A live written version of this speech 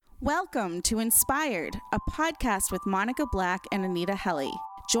Welcome to Inspired, a podcast with Monica Black and Anita Helly.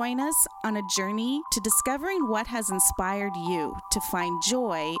 Join us on a journey to discovering what has inspired you to find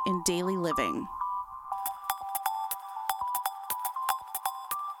joy in daily living.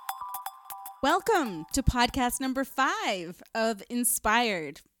 Welcome to podcast number 5 of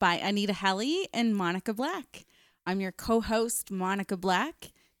Inspired by Anita Helly and Monica Black. I'm your co-host, Monica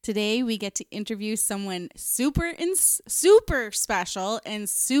Black. Today, we get to interview someone super special and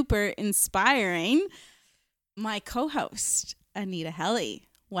super inspiring, my co-host, Anita Helly.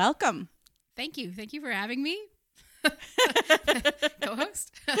 Welcome. Thank you. Thank you for having me.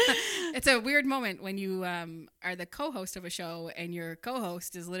 Co-host. It's a weird moment when you are the co-host of a show and your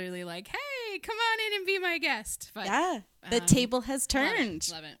co-host is literally like, hey, come on in and be my guest. But, yeah, the table has turned.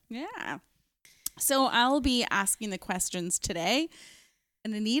 Love it. Yeah. So I'll be asking the questions today.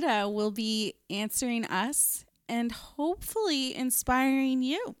 And Anita will be answering us and hopefully inspiring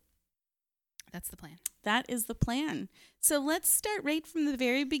you. That's the plan. That is the plan. So let's start right from the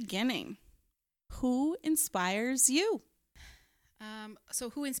very beginning. Who inspires you?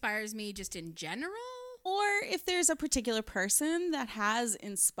 So who inspires me just in general? Or if there's a particular person that has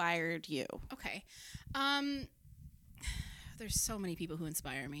inspired you. Okay. There's so many people who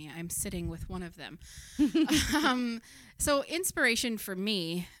inspire me. I'm sitting with one of them. So inspiration for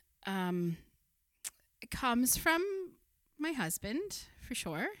me comes from my husband, for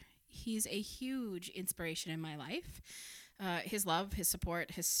sure. He's a huge inspiration in my life. His love, his support,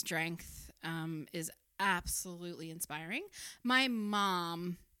 his strength is absolutely inspiring. My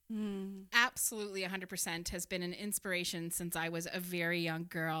mom, absolutely 100% has been an inspiration since I was a very young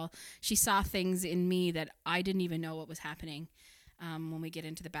girl. She saw things in me that I didn't even know what was happening when we get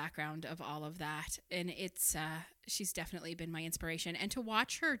into the background of all of that. And she's definitely been my inspiration. And to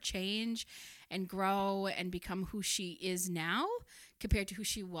watch her change and grow and become who she is now compared to who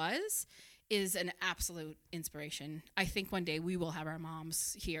she was is an absolute inspiration. I think one day we will have our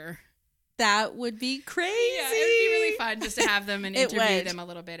moms here. That would be crazy. Yeah, it would be really fun just to have them and interview them a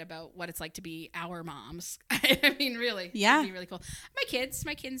little bit about what it's like to be our moms. I mean, really. Yeah. It'd be really cool. My kids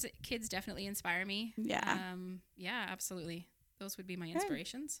definitely inspire me. Yeah. Yeah, absolutely. Those would be my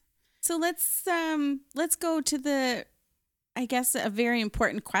inspirations. So let's go to I guess a very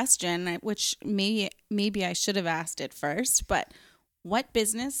important question, which maybe I should have asked it first, but what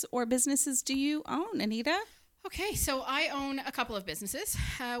business or businesses do you own, Anita? Okay, so I own a couple of businesses.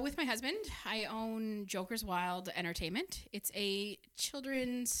 With my husband, I own Joker's Wild Entertainment. It's a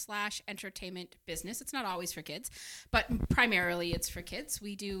children/entertainment business. It's not always for kids, but primarily it's for kids.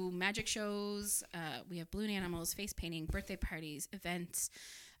 We do magic shows. We have balloon animals, face painting, birthday parties, events.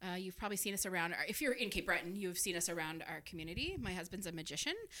 You've probably seen us around. If you're in Cape Breton, you've seen us around our community. My husband's a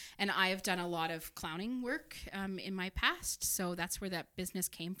magician, and I have done a lot of clowning work in my past, so that's where that business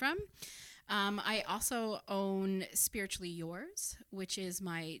came from. I also own Spiritually Yours, which is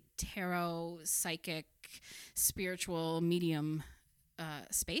my tarot, psychic, spiritual medium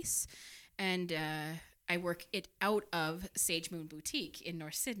space. And I work it out of Sage Moon Boutique in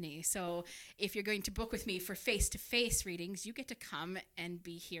North Sydney. So if you're going to book with me for face-to-face readings, you get to come and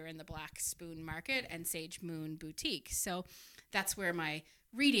be here in the Black Spoon Market and Sage Moon Boutique. So that's where my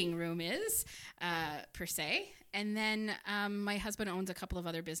reading room is, per se. And then my husband owns a couple of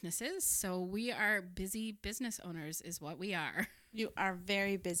other businesses. So we are busy business owners is what we are. You are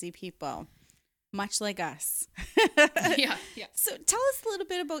very busy people, much like us. Yeah. So tell us a little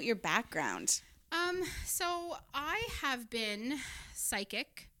bit about your background. So I have been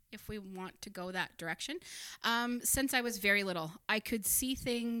psychic, if we want to go that direction, since I was very little. I could see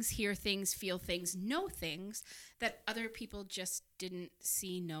things, hear things, feel things, know things that other people just didn't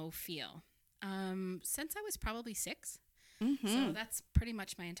see, know, feel. Since I was probably 6. Mm-hmm. So that's pretty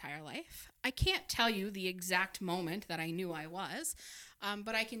much my entire life. I can't tell you the exact moment that I knew I was,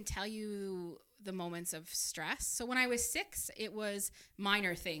 but I can tell you the moments of stress. So when I was 6, it was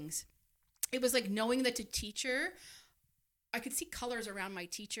minor things. It was like knowing that a teacher, I could see colors around my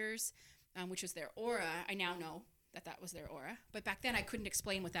teachers, which was their aura. I now know that was their aura. But back then I couldn't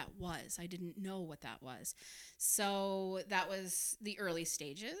explain what that was. I didn't know what that was. So that was the early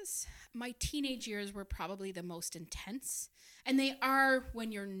stages. My teenage years were probably the most intense. And they are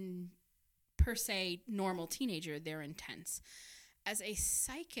when you're, per se, normal teenager, they're intense. As a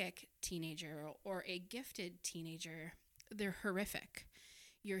psychic teenager or a gifted teenager, they're horrific.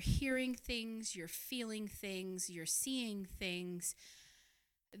 You're hearing things, you're feeling things, you're seeing things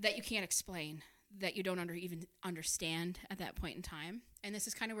that you can't explain, that you don't even understand at that point in time. And this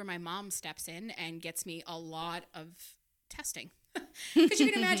is kind of where my mom steps in and gets me a lot of testing. Because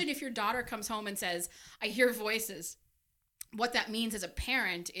you can imagine if your daughter comes home and says, I hear voices. what that means as a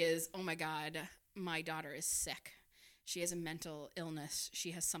parent is, oh my God, my daughter is sick. She has a mental illness.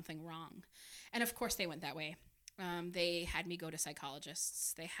 She has something wrong. And of course they went that way. They had me go to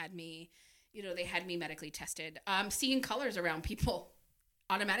psychologists. They had me medically tested. Seeing colors around people,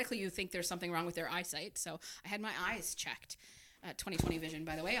 automatically you think there's something wrong with their eyesight. So I had my eyes checked. 20/20 vision,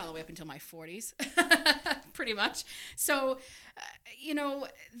 by the way, all the way up until my 40s, pretty much. So,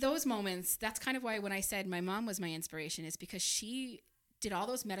 those moments, that's kind of why when I said my mom was my inspiration, is because she did all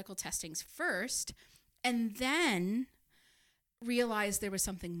those medical testings first and then realized there was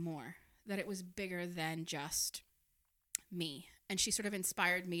something more, that it was bigger than just me. And she sort of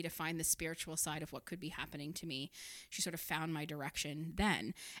inspired me to find the spiritual side of what could be happening to me. She sort of found my direction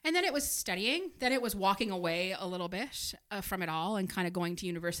then. And then it was studying. Then it was walking away a little bit from it all and kind of going to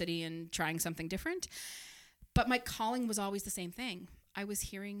university and trying something different. But my calling was always the same thing. I was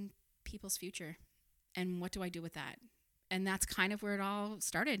hearing people's future. And what do I do with that? And that's kind of where it all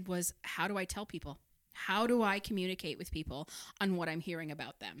started, was how do I tell people? How do I communicate with people on what I'm hearing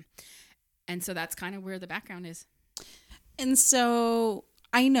about them? And so that's kind of where the background is. And so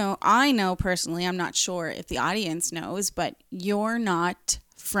I know personally, I'm not sure if the audience knows, but you're not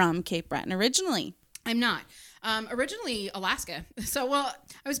from Cape Breton originally. I'm not. Originally Alaska. So,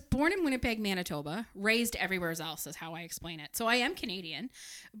 I was born in Winnipeg, Manitoba, raised everywhere else is how I explain it. So I am Canadian,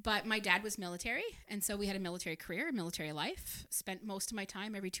 but my dad was military. And so we had a military career, a military life. Spent most of my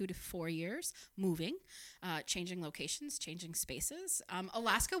time every 2 to 4 years moving, changing locations, changing spaces.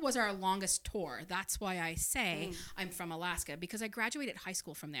 Alaska was our longest tour. That's why I say I'm from Alaska, because I graduated high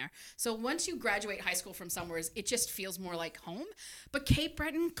school from there. So once you graduate high school from somewhere, it just feels more like home. But Cape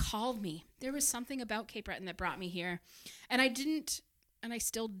Breton called me. There was something about Cape Breton that brought me here. And I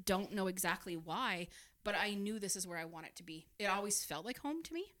still don't know exactly why, but I knew this is where I want it to be. It always felt like home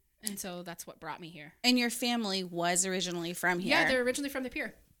to me. And so that's what brought me here. And your family was originally from here. Yeah, they're originally from the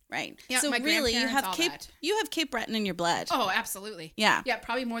Pier. Right. Yeah, so my really you have that. Cape Breton in your blood. Oh, absolutely. Yeah. Yeah,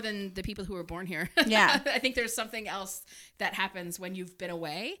 probably more than the people who were born here. Yeah. I think there's something else that happens when you've been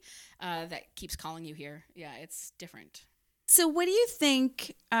away that keeps calling you here. Yeah, it's different. So what do you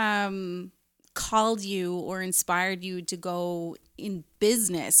think called you or inspired you to go in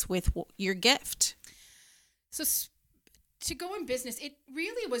business with your gift? So to go in business, it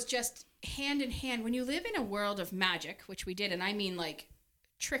really was just hand in hand. When you live in a world of magic, which we did, and I mean like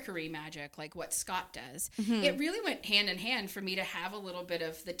trickery magic, like what Scott does, it really went hand in hand for me to have a little bit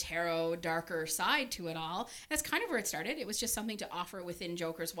of the tarot darker side to it all. That's kind of where it started. It was just something to offer within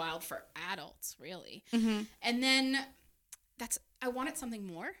Joker's Wild for adults, really. And then I wanted something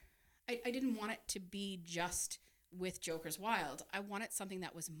more. I didn't want it to be just with Joker's Wild. I wanted something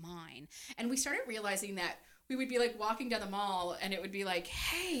that was mine. And we started realizing that we would be like walking down the mall and it would be like,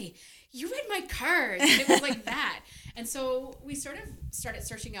 hey, you read my cards. And it was like that. And so we sort of started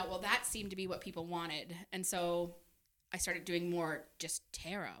searching out, well, that seemed to be what people wanted. And so I started doing more just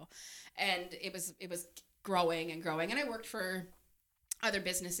tarot. And it was growing and growing. And I worked for other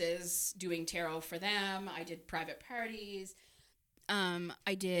businesses doing tarot for them. I did private parties.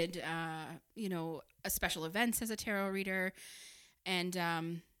 I did, a special events as a tarot reader. And,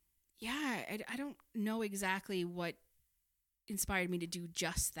 I don't know exactly what inspired me to do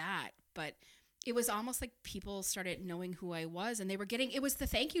just that, but it was almost like people started knowing who I was, and it was the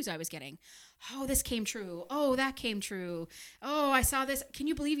thank yous I was getting. Oh, this came true. Oh, that came true. Oh, I saw this. Can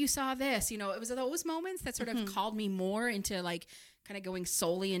you believe you saw this? It was those moments that sort of called me more into like kind of going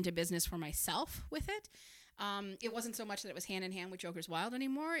solely into business for myself with it. It wasn't so much that it was hand in hand with Joker's Wild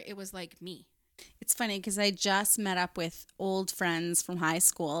anymore. It was like me. It's funny because I just met up with old friends from high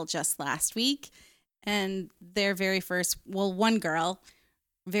school just last week, and their one girl,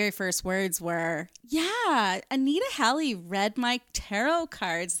 very first words were, yeah, Anita Helly read my tarot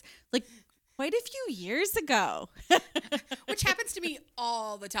cards like quite a few years ago. Which happens to me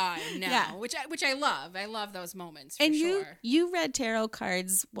all the time now, yeah. which I love. I love those moments for and sure. you read tarot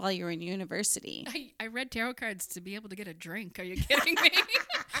cards while you were in university. I read tarot cards to be able to get a drink. Are you kidding me?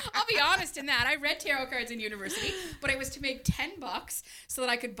 I'll be honest in that. I read tarot cards in university, but it was to make $10 so that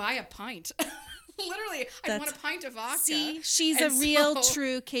I could buy a pint. Literally, I want a pint of vodka. See, she's a real,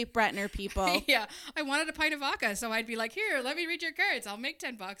 true Cape Brettoner, people. Yeah, I wanted a pint of vodka, so I'd be like, here, let me read your cards. I'll make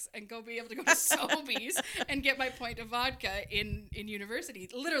 $10 and go be able to go to Sobeys and get my pint of vodka in university.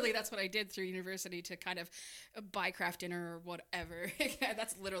 Literally, that's what I did through university to kind of buy craft dinner or whatever.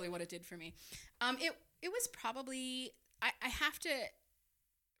 That's literally what it did for me. It was probably, I have to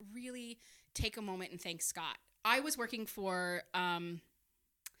really take a moment and thank Scott. I was working for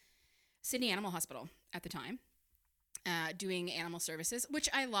Sydney Animal Hospital at the time, doing animal services, which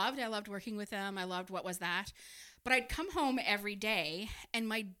I loved. I loved working with them. I loved what was that. But I'd come home every day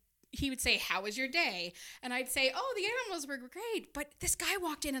and he would say, "How was your day?" And I'd say, "Oh, the animals were great, but this guy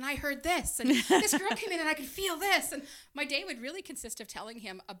walked in and I heard this, and this girl came in and I could feel this." And my day would really consist of telling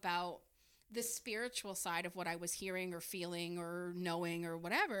him about the spiritual side of what I was hearing or feeling or knowing or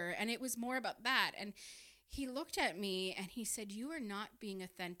whatever. And it was more about that. And he looked at me and he said, "You are not being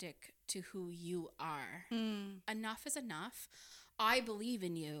authentic to who you are. Enough is enough. I believe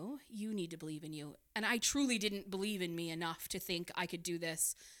in you. You need to believe in you." And I truly didn't believe in me enough to think I could do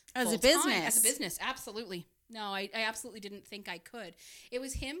this as a business. As a business, absolutely. No, I absolutely didn't think I could. It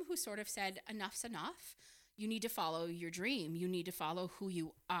was him who sort of said, "Enough's enough. You need to follow your dream. You need to follow who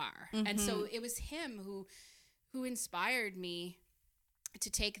you are." And so it was him who inspired me to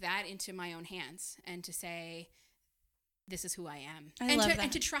take that into my own hands and to say, this is who I am.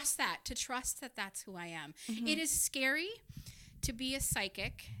 And to trust that that's who I am. It is scary to be a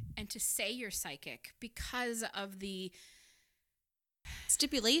psychic and to say you're psychic because of the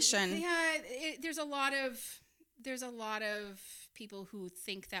stipulation. Yeah, there's a lot of people who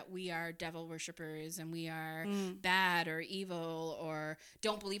think that we are devil worshippers and we are bad or evil or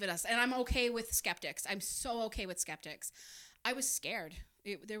don't believe in us. And I'm okay with skeptics. I'm so okay with skeptics. I was scared.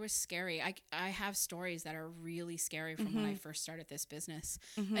 There was scary. I have stories that are really scary from when I first started this business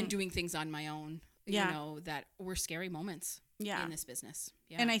and doing things on my own, you know, that were scary moments in this business.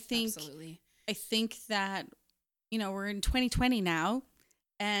 Yeah, and I think that, you know, we're in 2020 now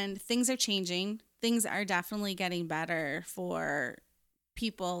and things are changing. Things are definitely getting better for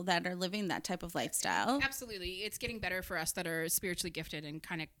people that are living that type of lifestyle. Absolutely. It's getting better for us that are spiritually gifted and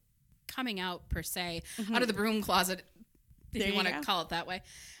kind of coming out, per se, out of the broom closet, if you want to call it that way.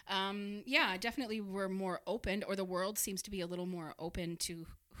 Yeah, definitely we're more open, or the world seems to be a little more open to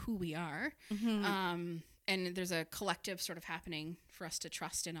who we are. And there's a collective sort of happening for us to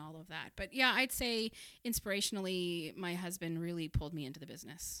trust in all of that. But yeah, I'd say inspirationally, my husband really pulled me into the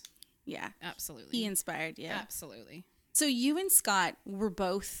business. Yeah. Absolutely. He inspired you. Absolutely. So you and Scott were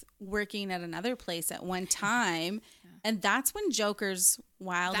both working at another place at one time, and that's when Joker's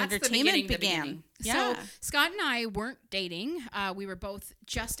Wild Entertainment began. Yeah. So Scott and I weren't dating. We were both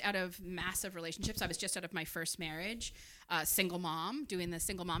just out of massive relationships. I was just out of my first marriage, single mom, doing the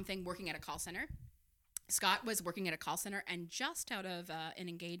single mom thing, working at a call center. Scott was working at a call center and just out of an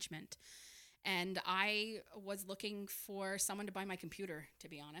engagement. And I was looking for someone to buy my computer, to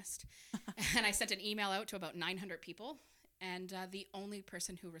be honest. And I sent an email out to about 900 people. And the only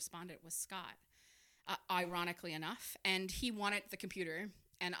person who responded was Scott, ironically enough. And he wanted the computer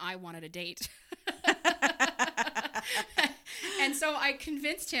and I wanted a date. And so I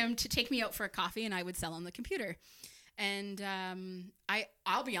convinced him to take me out for a coffee and I would sell him the computer. And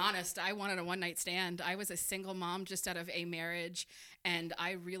I'll be honest, I wanted a one-night stand. I was a single mom just out of a marriage, and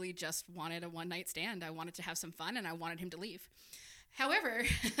I really just wanted a one-night stand. I wanted to have some fun, and I wanted him to leave. However,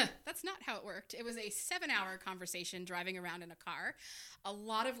 that's not how it worked. It was a 7-hour conversation driving around in a car, a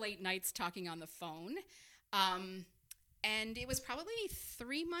lot of late nights talking on the phone, and it was probably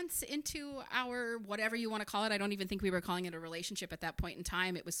 3 months into our whatever you want to call it. I don't even think we were calling it a relationship at that point in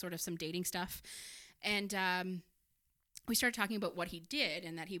time. It was sort of some dating stuff. And we started talking about what he did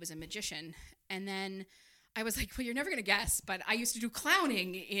and that he was a magician. And then I was like, well, you're never going to guess, but I used to do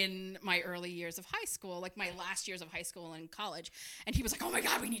clowning in my early years of high school, like my last years of high school and college. And he was like, oh my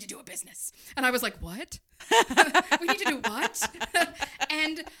God, we need to do a business. And I was like, what? We need to do what?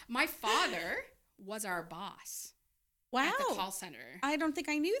 And my father was our boss. Wow. At the call center. I don't think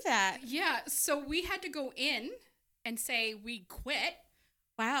I knew that. Yeah. So we had to go in and say we quit.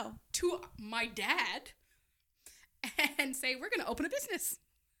 Wow. To my dad and say, we're going to open a business.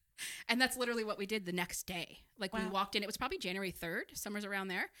 And that's literally what we did the next day. Like we walked in, it was probably January 3rd, somewhere around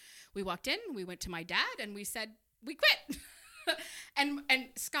there. We walked in, we went to my dad and we said, we quit. and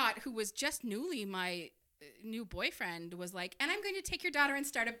Scott, who was just newly my new boyfriend, was like, and I'm going to take your daughter and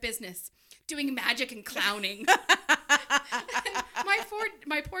start a business doing magic and clowning. And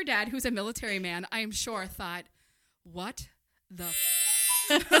my poor dad, who's a military man, I am sure thought, what the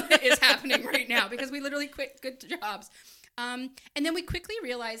is happening right now, because we literally quit good jobs. And then we quickly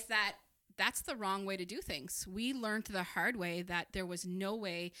realized that that's the wrong way to do things. We learned the hard way that there was no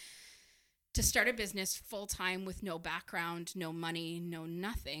way to start a business full time with no background, no money, no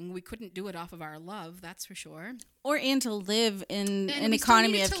nothing. We couldn't do it off of our love, that's for sure. And to live in an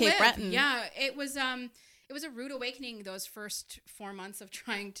economy of Cape Breton. Yeah, it was a rude awakening those first 4 months of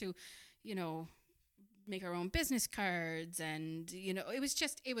trying to, make our own business cards, and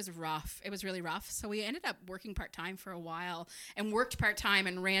it was rough. It was really rough. So we ended up working part-time for a while, and worked part-time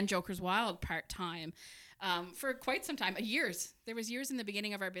and ran Joker's Wild part-time for quite some time. Years. There was years in the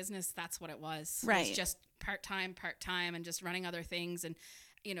beginning of our business. That's what it was. Right. It was just part-time, and just running other things and,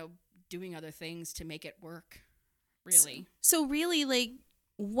 doing other things to make it work, really. So really, like,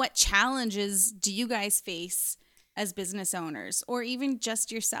 what challenges do you guys face as business owners, or even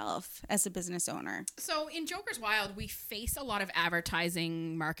just yourself as a business owner? So in Jokers Wild, we face a lot of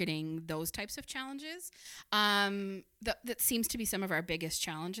advertising, marketing, those types of challenges. That seems to be some of our biggest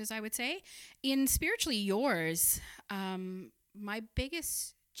challenges, I would say. In Spiritually Yours, my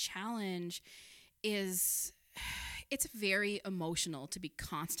biggest challenge is it's very emotional to be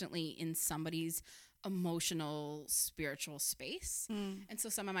constantly in somebody's emotional, spiritual space. And so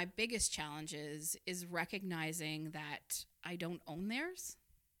some of my biggest challenges is recognizing that I don't own theirs.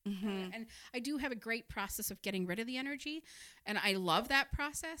 And I do have a great process of getting rid of the energy, and I love that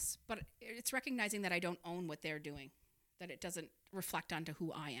process, but it's recognizing that I don't own what they're doing, that it doesn't reflect onto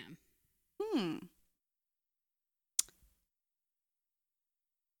who I am.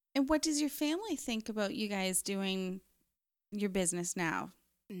 And what does your family think about you guys doing your business now?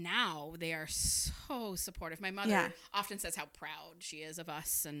 Now they are so supportive. My mother often says how proud she is of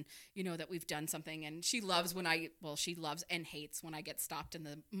us, and that we've done something. And she loves she loves and hates when I get stopped in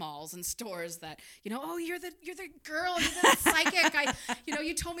the malls and stores that, oh, you're the girl, you're the psychic.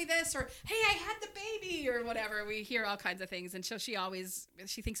 You told me this, or hey, I had the baby, or whatever. We hear all kinds of things, and so she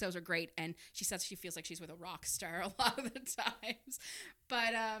thinks those are great, and she says she feels like she's with a rock star a lot of the times.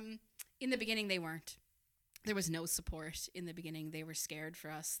 But in the beginning, they weren't. There was no support in the beginning. They were scared for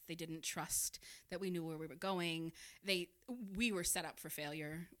us. They didn't trust that we knew where we were going. We were set up for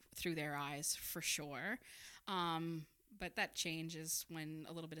failure through their eyes, for sure. But that changes when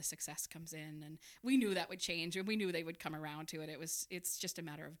a little bit of success comes in, and we knew that would change, and we knew they would come around to it. It's just a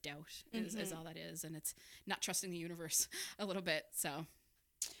matter of doubt is all that is, and it's not trusting the universe a little bit. So,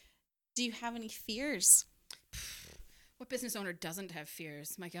 do you have any fears? What business owner doesn't have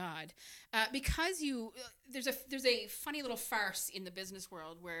fears? My God. Because there's a funny little farce in the business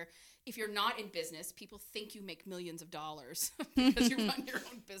world where if you're not in business, people think you make millions of dollars because you run your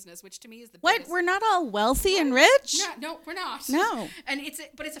own business, which to me is the biggest. What? We're not all wealthy and rich? No, we're not. No. And it's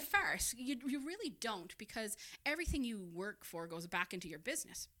a farce. You really don't, because everything you work for goes back into your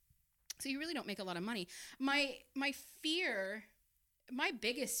business. So you really don't make a lot of money. My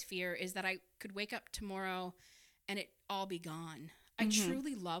biggest fear is that I could wake up tomorrow and it all be gone. I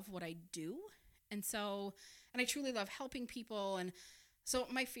truly love what I do. And I truly love helping people. And so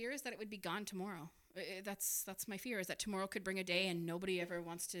my fear is that it would be gone tomorrow. That's my fear, is that tomorrow could bring a day and nobody ever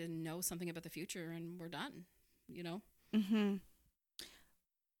wants to know something about the future and we're done,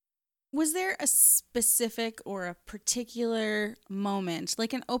 Was there a specific or a particular moment,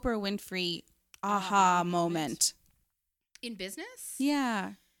 like an Oprah Winfrey aha moment? In business?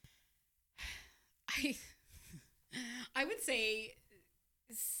 Yeah. I would say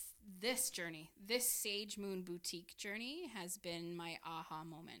this journey, this Sage Moon Boutique journey, has been my aha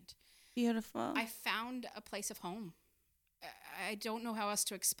moment. Beautiful. I found a place of home. I don't know how else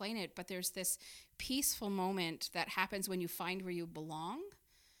to explain it, but there's this peaceful moment that happens when you find where you belong,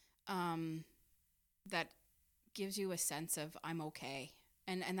 that gives you a sense of I'm okay.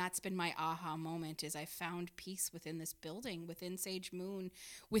 And that's been my aha moment, is I found peace within this building, within Sage Moon,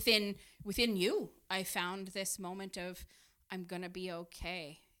 within you. I found this moment of I'm going to be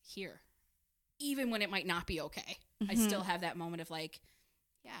okay here. Even when it might not be okay. I still have that moment of like,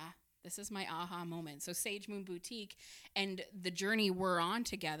 yeah, this is my aha moment. So Sage Moon Boutique and the journey we're on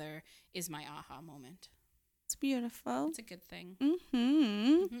together is my aha moment. It's beautiful. It's a good thing.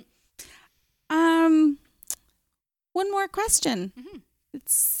 One more question.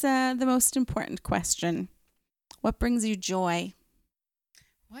 It's the most important question. What brings you joy?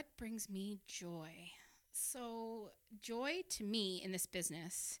 What brings me joy? So joy to me in this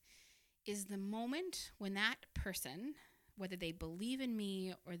business is the moment when that person, whether they believe in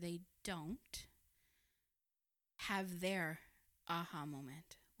me or they don't, have their aha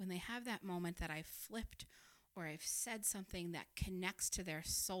moment. When they have that moment that I've flipped or I've said something that connects to their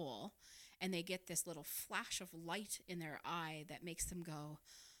soul, and they get this little flash of light in their eye that makes them go,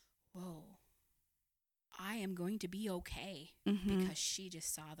 whoa, I am going to be okay because she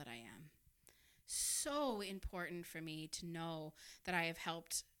just saw that I am. So important for me to know that I have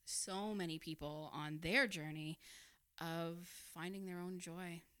helped so many people on their journey of finding their own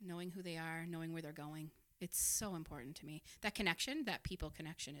joy, knowing who they are, knowing where they're going. It's so important to me. That connection, that people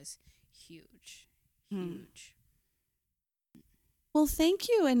connection is huge, huge. Well, thank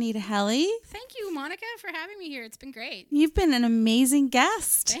you, Anita Hellie. Thank you, Monica, for having me here. It's been great. You've been an amazing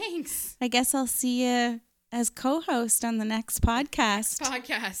guest. Thanks. I guess I'll see you as co-host on the next podcast.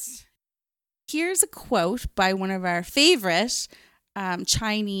 Podcast. Here's a quote by one of our favorite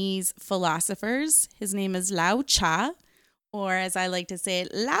Chinese philosophers. His name is Lao Tzu, or as I like to say,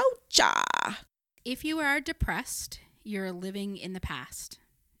 Lao Tzu. If you are depressed, you're living in the past.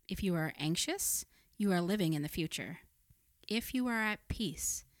 If you are anxious, you are living in the future. If you are at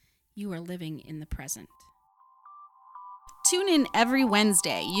peace, you are living in the present. Tune in every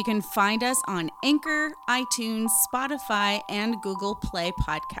Wednesday. You can find us on Anchor, iTunes, Spotify, and Google Play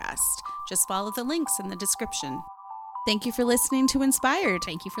Podcast. Just follow the links in the description. Thank you for listening to Inspired.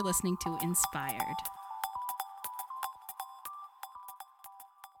 Thank you for listening to Inspired.